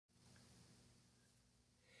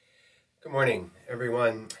Good morning,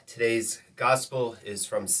 everyone. Today's gospel is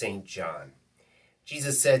from St. John.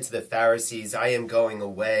 Jesus said to the Pharisees, "I am going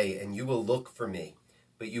away, and you will look for me,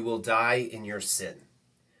 but you will die in your sin.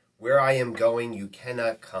 Where I am going, you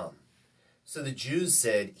cannot come." So the Jews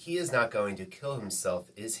said, "He is not going to kill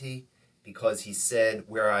himself, is he? Because he said,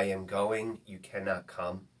 'Where I am going, you cannot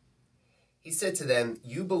come.'" He said to them,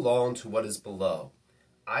 "You belong to what is below.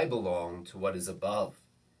 I belong to what is above.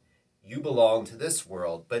 You belong to this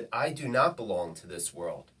world, but I do not belong to this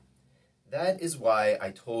world. That is why I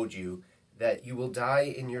told you that you will die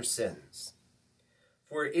in your sins.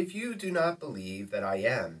 For if you do not believe that I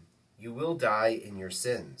am, you will die in your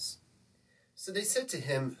sins." So they said to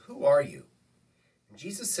him, "Who are you?" And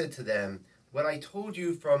Jesus said to them, "What I told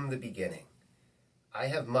you from the beginning. I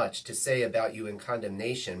have much to say about you in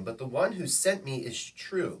condemnation, but the one who sent me is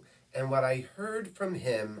true, and what I heard from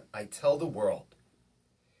him I tell the world."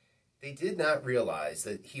 They did not realize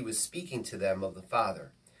that he was speaking to them of the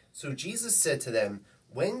Father. So Jesus said to them,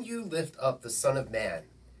 "When you lift up the Son of Man,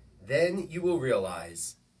 then you will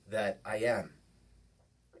realize that I am,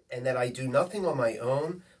 and that I do nothing on my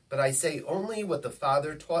own, but I say only what the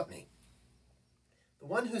Father taught me. The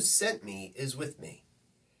one who sent me is with me.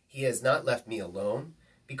 He has not left me alone,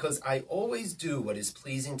 because I always do what is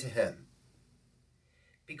pleasing to him."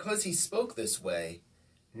 Because he spoke this way,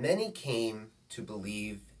 many came to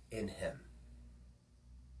believe in him.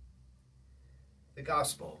 The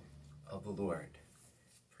Gospel of the Lord.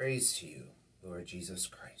 Praise to you, Lord Jesus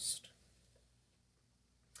Christ.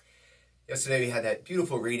 Yesterday we had that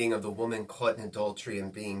beautiful reading of the woman caught in adultery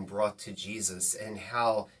and being brought to Jesus, and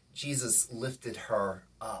how Jesus lifted her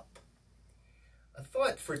up. A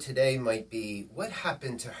thought for today might be, what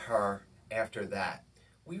happened to her after that?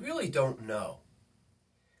 We really don't know.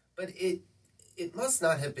 But it must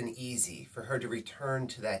not have been easy for her to return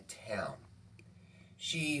to that town.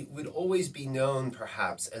 She would always be known,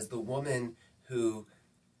 perhaps, as the woman who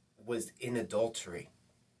was in adultery.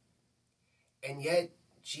 And yet,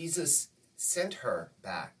 Jesus sent her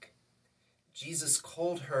back. Jesus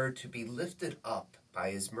called her to be lifted up by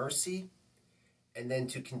his mercy, and then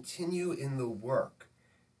to continue in the work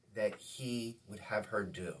that he would have her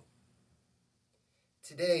do.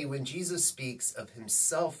 Today, when Jesus speaks of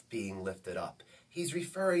himself being lifted up, he's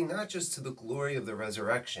referring not just to the glory of the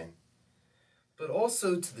resurrection, but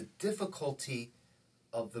also to the difficulty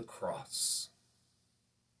of the cross.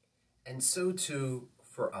 And so too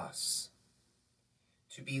for us.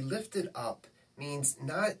 To be lifted up means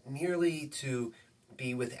not merely to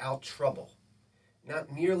be without trouble,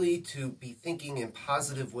 not merely to be thinking in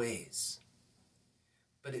positive ways,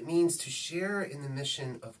 but it means to share in the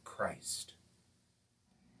mission of Christ.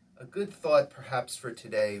 A good thought perhaps for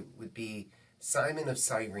today would be Simon of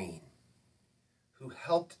Cyrene, who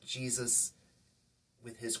helped Jesus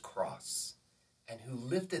with his cross and who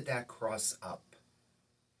lifted that cross up.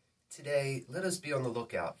 Today, let us be on the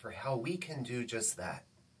lookout for how we can do just that.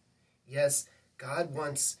 Yes, God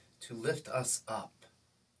wants to lift us up,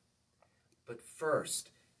 but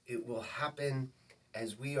first it will happen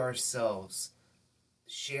as we ourselves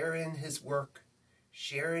share in his work,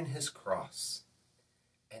 share in his cross,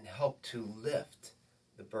 and help to lift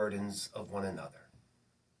the burdens of one another.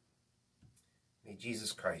 May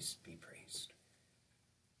Jesus Christ be praised.